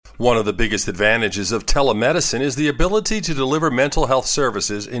One of the biggest advantages of telemedicine is the ability to deliver mental health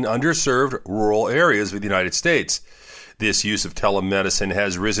services in underserved rural areas of the United States. This use of telemedicine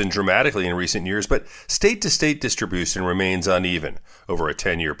has risen dramatically in recent years, but state-to-state distribution remains uneven. Over a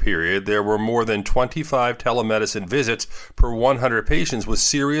 10-year period, there were more than 25 telemedicine visits per 100 patients with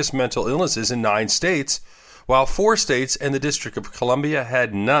serious mental illnesses in 9 states, while 4 states and the District of Columbia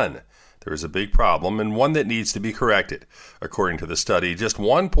had none. There is a big problem and one that needs to be corrected. According to the study, just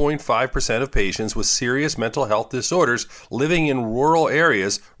 1.5% of patients with serious mental health disorders living in rural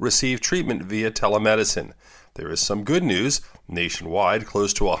areas receive treatment via telemedicine. There is some good news. Nationwide,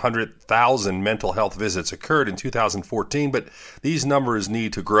 close to 100,000 mental health visits occurred in 2014, but these numbers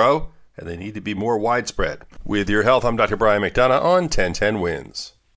need to grow and they need to be more widespread. With your health, I'm Dr. Brian McDonough on 1010 Wins.